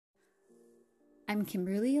I'm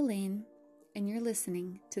Kimberly Elaine, and you're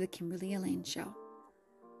listening to The Kimberly Elaine Show,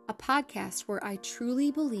 a podcast where I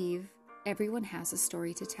truly believe everyone has a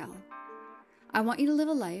story to tell. I want you to live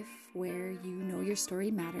a life where you know your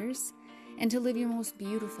story matters and to live your most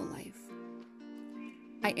beautiful life.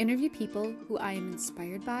 I interview people who I am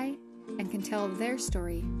inspired by and can tell their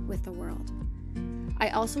story with the world. I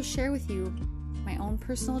also share with you my own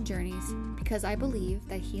personal journeys because I believe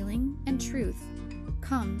that healing and truth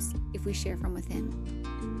comes if we share from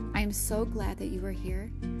within. I am so glad that you are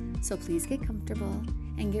here, so please get comfortable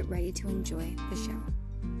and get ready to enjoy the show.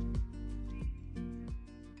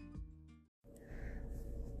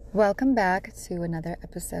 Welcome back to another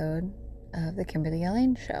episode of The Kimberly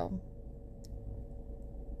Elaine Show.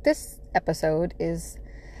 This episode is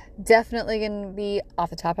definitely going to be off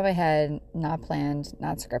the top of my head, not planned,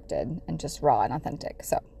 not scripted, and just raw and authentic.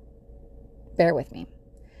 So bear with me.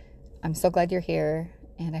 I'm so glad you're here,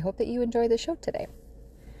 and I hope that you enjoy the show today.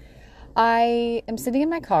 I am sitting in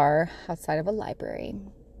my car outside of a library,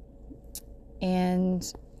 and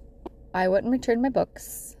I went and returned my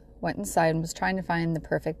books, went inside and was trying to find the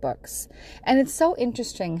perfect books. And it's so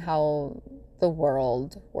interesting how the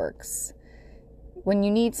world works. When you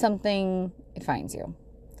need something, it finds you.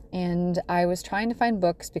 And I was trying to find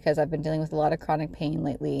books because I've been dealing with a lot of chronic pain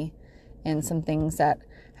lately and some things that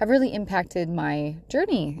have really impacted my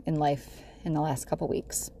journey in life in the last couple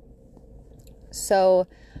weeks. So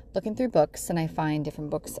looking through books, and I find different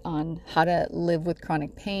books on how to live with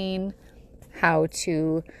chronic pain, how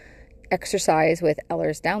to exercise with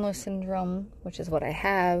Ehlers-Danlos syndrome, which is what I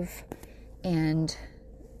have, and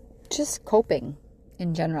just coping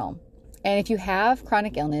in general. And if you have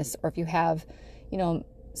chronic illness, or if you have,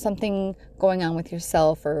 something going on with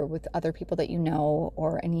yourself or with other people that you know,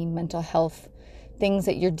 or any mental health things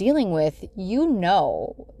that you're dealing with, you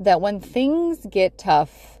know that when things get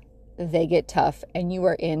tough, they get tough, and you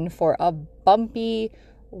are in for a bumpy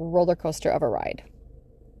roller coaster of a ride.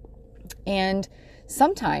 And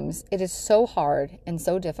sometimes it is so hard and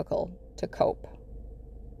so difficult to cope.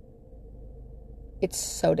 It's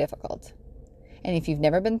so difficult. And if you've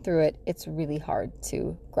never been through it, it's really hard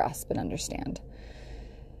to grasp and understand.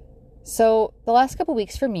 So the last couple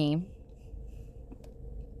weeks for me,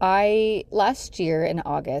 last year in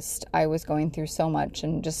August, I was going through so much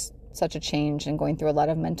and just such a change and going through a lot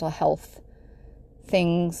of mental health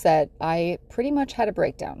things that I pretty much had a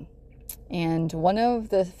breakdown. And one of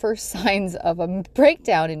the first signs of a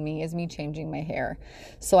breakdown in me is me changing my hair.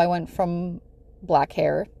 So I went from black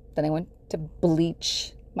hair, then I went to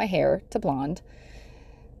bleach my hair to blonde.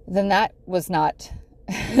 Then that was not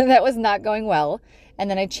going well. And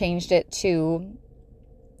then I changed it to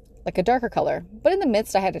like a darker color. But in the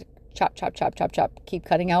midst, I had to chop, keep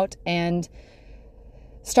cutting out and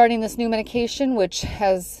starting this new medication, which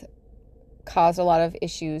has caused a lot of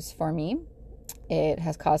issues for me. It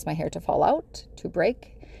has caused my hair to fall out, to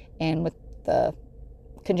break, and with the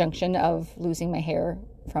conjunction of losing my hair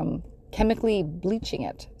from chemically bleaching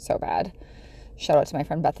it so bad. Shout out to my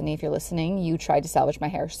friend Bethany if you're listening. You tried to salvage my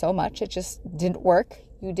hair so much. It just didn't work.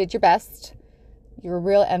 You did your best. You're a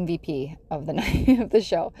real MVP of the night of the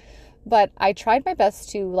show. But I tried my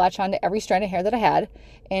best to latch on to every strand of hair that I had,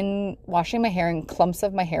 and washing my hair and clumps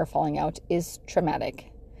of my hair falling out is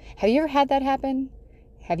traumatic. Have you ever had that happen?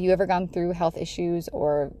 Have you ever gone through health issues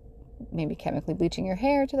or maybe chemically bleaching your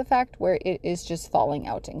hair to the fact where it is just falling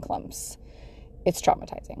out in clumps? It's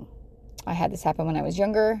traumatizing. I had this happen when I was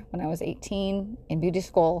younger, when I was 18 in beauty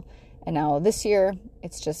school, and now this year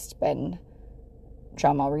it's just been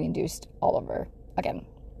trauma reinduced all over again.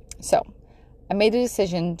 So I made the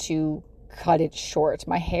decision to cut it short.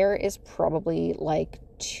 My hair is probably like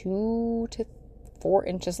 2 to 4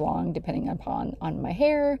 inches long, depending on my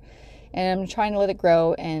hair. And I'm trying to let it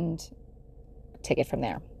grow and take it from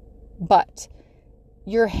there. But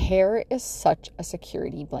your hair is such a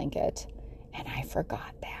security blanket. And I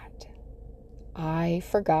forgot that. I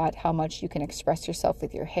forgot how much you can express yourself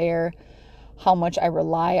with your hair, how much I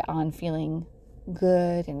rely on feeling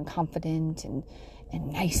good and confident and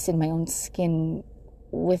nice in my own skin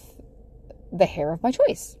with the hair of my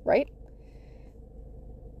choice, right?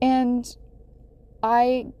 And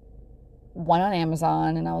I went on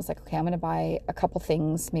Amazon and I was like, okay, I'm going to buy a couple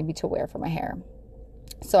things maybe to wear for my hair.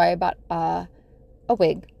 So I bought a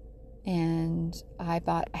wig, and I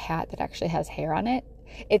bought a hat that actually has hair on it.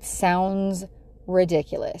 It sounds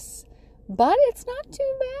ridiculous, but it's not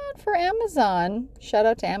too bad for Amazon. Shout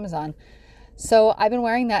out to Amazon. So I've been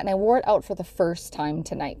wearing that, and I wore it out for the first time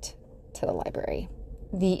tonight to the library.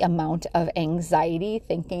 The amount of anxiety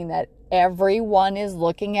thinking that everyone is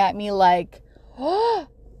looking at me like, oh,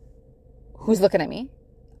 who's looking at me?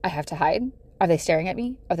 I have to hide. Are they staring at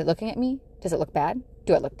me? Are they looking at me? Does it look bad?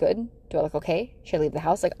 Do I look good? Do I look okay? Should I leave the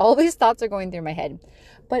house? Like, all these thoughts are going through my head.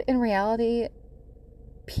 But in reality,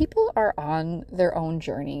 people are on their own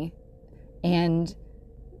journey, and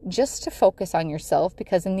just to focus on yourself,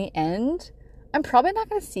 because in the end, I'm probably not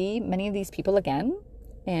going to see many of these people again,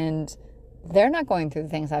 and they're not going through the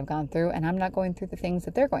things I've gone through, and I'm not going through the things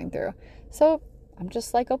that they're going through. So I'm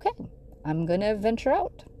just like, okay, I'm going to venture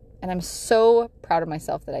out. And I'm so proud of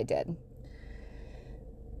myself that I did.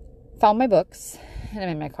 Found my books, and I'm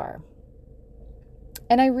in my car.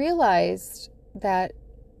 And I realized that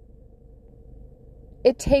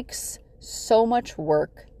it takes so much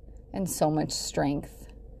work and so much strength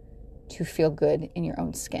to feel good in your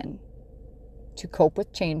own skin, to cope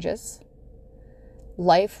with changes.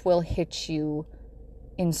 Life will hit you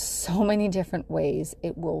in so many different ways.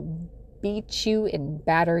 It will beat you and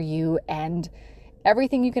batter you and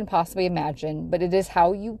everything you can possibly imagine, but it is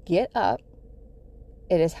how you get up.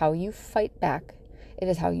 It is how you fight back. It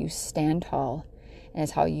is how you stand tall, and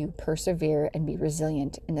it's how you persevere and be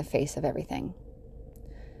resilient in the face of everything.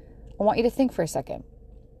 I want you to think for a second.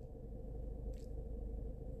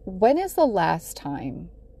 When is the last time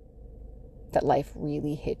that life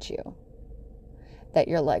really hit you? That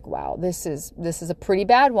you're like, wow, this is a pretty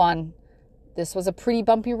bad one. This was a pretty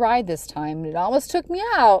bumpy ride this time. It almost took me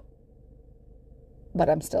out, but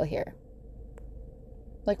I'm still here.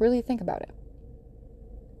 Like, really think about it.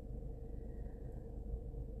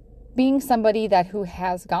 Being somebody who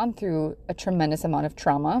has gone through a tremendous amount of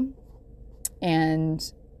trauma, and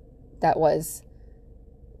that was,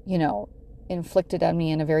 inflicted on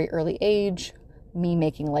me in a very early age, me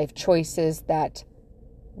making life choices that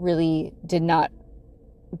really did not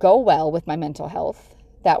go well with my mental health,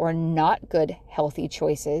 that were not good, healthy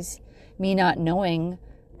choices, me not knowing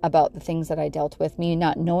about the things that I dealt with, me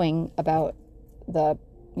not knowing about the,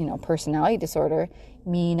 personality disorder,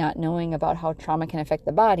 me not knowing about how trauma can affect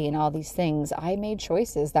the body and all these things. I made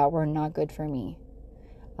choices that were not good for me.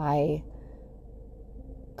 I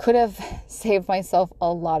could have saved myself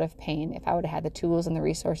a lot of pain if I would have had the tools and the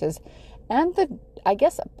resources and the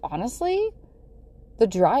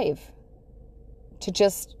drive to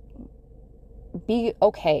just be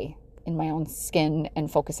okay in my own skin and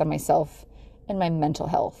focus on myself and my mental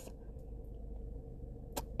health.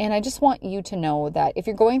 And I just want you to know that if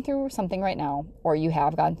you're going through something right now, or you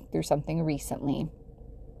have gone through something recently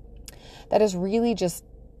that has really just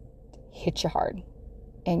hit you hard,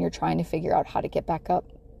 and you're trying to figure out how to get back up,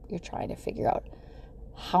 you're trying to figure out,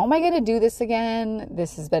 how am I going to do this again?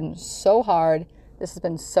 This has been so hard. This has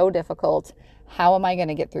been so difficult. How am I going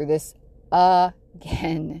to get through this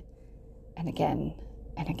again and again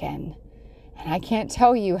and again? And I can't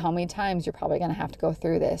tell you how many times you're probably going to have to go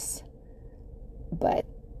through this. But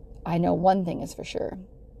I know one thing is for sure.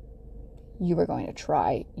 You are going to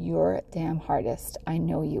try your damn hardest. I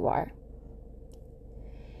know you are.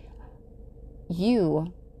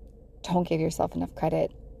 You don't give yourself enough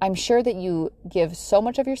credit. I'm sure that you give so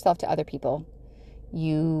much of yourself to other people.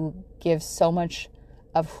 You give so much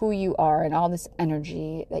of who you are and all this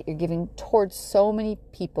energy that you're giving towards so many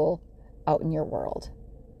people out in your world,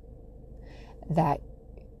 that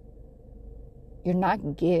you're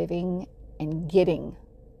not giving and getting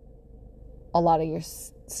a lot of your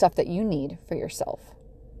stuff that you need for yourself.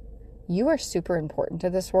 You are super important to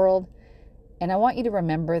this world, and I want you to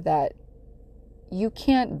remember that you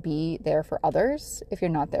can't be there for others if you're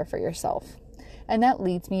not there for yourself. And that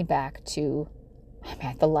leads me back to, I'm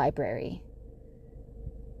at the library,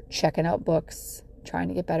 checking out books, trying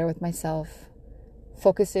to get better with myself,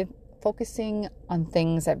 focusing on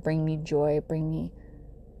things that bring me joy, bring me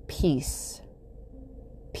peace.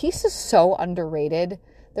 Peace is so underrated.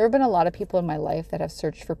 There have been a lot of people in my life that have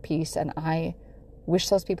searched for peace, and I wish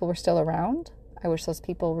those people were still around. I wish those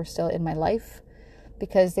people were still in my life,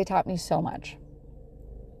 because they taught me so much.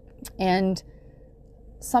 And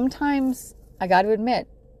sometimes I got to admit,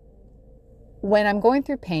 when I'm going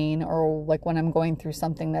through pain, or like when I'm going through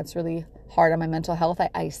something that's really hard on my mental health,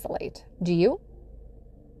 I isolate. Do you?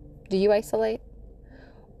 Do you isolate?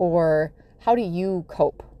 Or how do you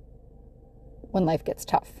cope when life gets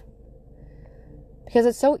tough? Because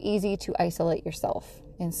it's so easy to isolate yourself,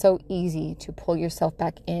 and so easy to pull yourself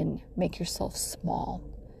back in, make yourself small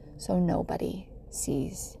so nobody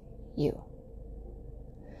sees you.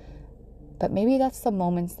 But maybe that's the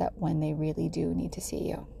moments that when they really do need to see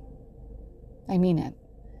you. I mean it.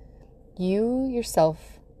 You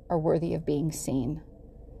yourself are worthy of being seen.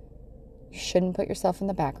 You shouldn't put yourself in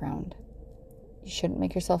the background. You shouldn't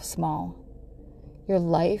make yourself small. Your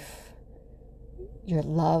life, your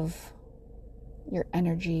love, your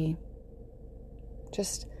energy,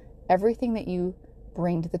 just everything that you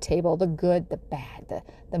bring to the table, the good, the bad,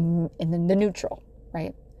 and the neutral,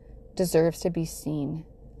 right, deserves to be seen,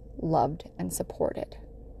 loved, and supported.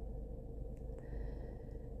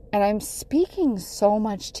 And I'm speaking so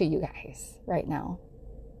much to you guys right now.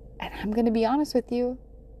 And I'm going to be honest with you.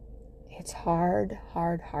 It's hard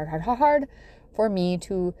for me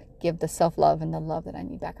to give the self-love and the love that I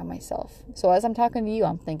need back on myself. So as I'm talking to you,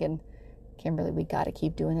 I'm thinking, Kimberly, we got to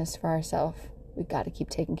keep doing this for ourselves. We got to keep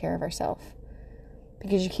taking care of ourselves.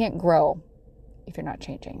 Because you can't grow if you're not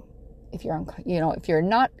changing. If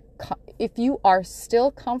you are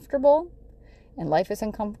still comfortable and life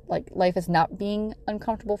is not being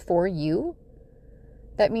uncomfortable for you,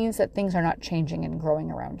 that means that things are not changing and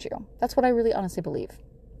growing around you. That's what I really honestly believe.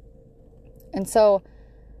 And so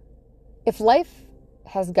if life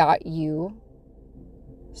has got you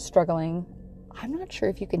struggling, I'm not sure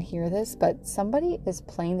if you can hear this, but somebody is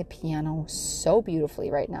playing the piano so beautifully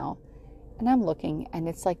right now. And I'm looking, and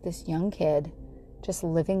it's like this young kid just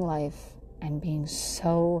living life and being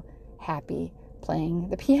so happy playing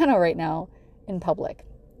the piano right now in public.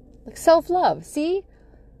 Like self-love. See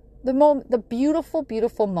the beautiful,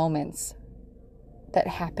 beautiful moments that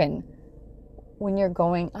happen when you're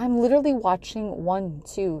going. I'm literally watching 1,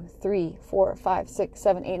 2, 3, 4, 5, 6,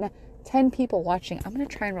 7, 8, 9, 10 people watching. I'm going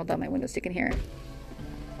to try and roll down my window so you can hear it.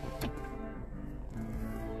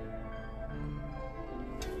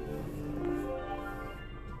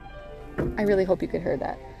 I really hope you could hear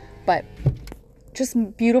that. But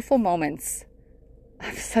just beautiful moments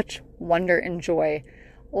of such wonder and joy.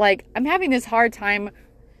 Like, I'm having this hard time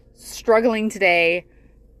struggling today,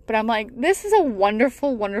 but I'm like, this is a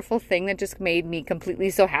wonderful, wonderful thing that just made me completely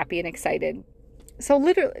so happy and excited. So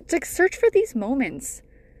literally, it's like, search for these moments.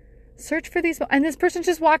 Search for these. And this person's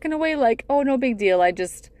just walking away like, oh, no big deal. I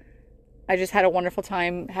just had a wonderful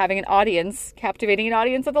time having captivating an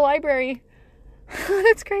audience at the library.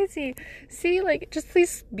 That's crazy. See, like, just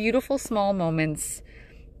these beautiful small moments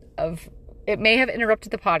of, it may have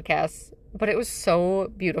interrupted the podcast, but it was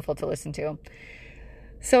so beautiful to listen to.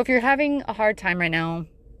 So if you're having a hard time right now,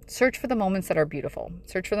 search for the moments that are beautiful.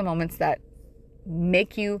 Search for the moments that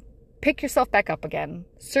make you pick yourself back up again.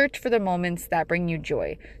 Search for the moments that bring you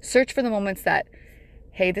joy. Search for the moments that,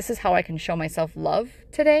 hey, this is how I can show myself love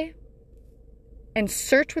today. And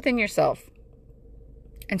search within yourself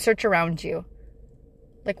and search around you.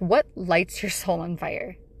 Like, what lights your soul on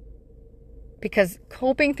fire? Because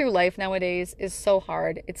coping through life nowadays is so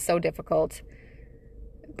hard. It's so difficult.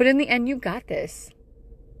 But in the end, you got this.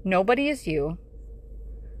 Nobody is you.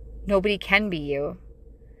 Nobody can be you.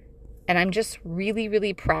 And I'm just really,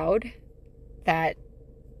 really proud that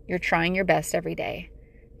you're trying your best every day.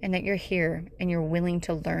 And that you're here and you're willing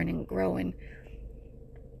to learn and grow and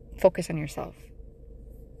focus on yourself.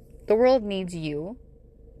 The world needs you.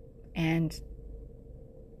 And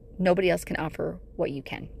nobody else can offer what you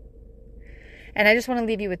can. And I just want to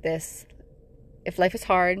leave you with this. If life is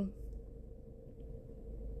hard,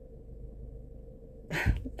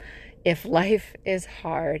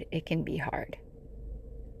 it can be hard.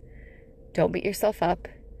 Don't beat yourself up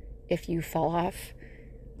if you fall off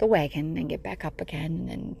the wagon and get back up again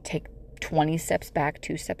and take 20 steps back,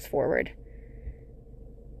 2 steps forward.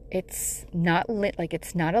 It's not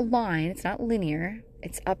it's not a line, it's not linear.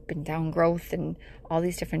 It's up and down growth and all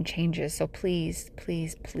these different changes. So please,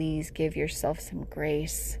 please, please give yourself some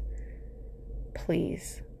grace.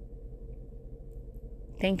 Please.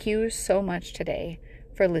 Thank you so much today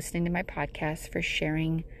for listening to my podcast, for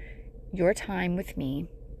sharing your time with me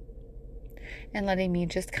and letting me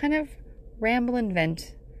just kind of ramble and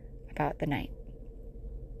vent about the night.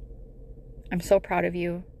 I'm so proud of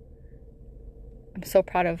you. I'm so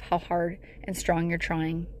proud of how hard and strong you're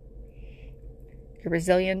trying. You're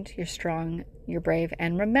resilient, you're strong, you're brave,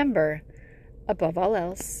 and remember, above all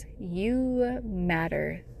else, you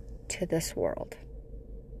matter to this world.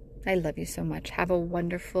 I love you so much. Have a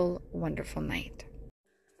wonderful, wonderful night.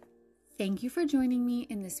 Thank you for joining me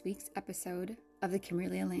in this week's episode of The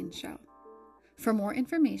Kimberly Elaine Show. For more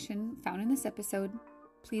information found in this episode,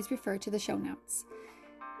 please refer to the show notes.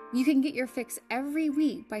 You can get your fix every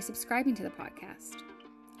week by subscribing to the podcast.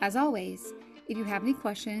 As always, if you have any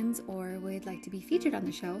questions or would like to be featured on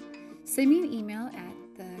the show, send me an email at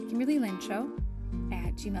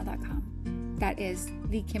thekimberlyelaineshow@gmail.com. That is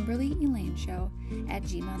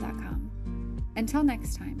thekimberlyelaineshow@gmail.com. Until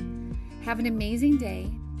next time, have an amazing day,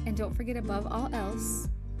 and don't forget, above all else,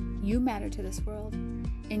 you matter to this world,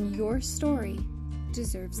 and your story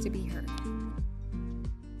deserves to be heard.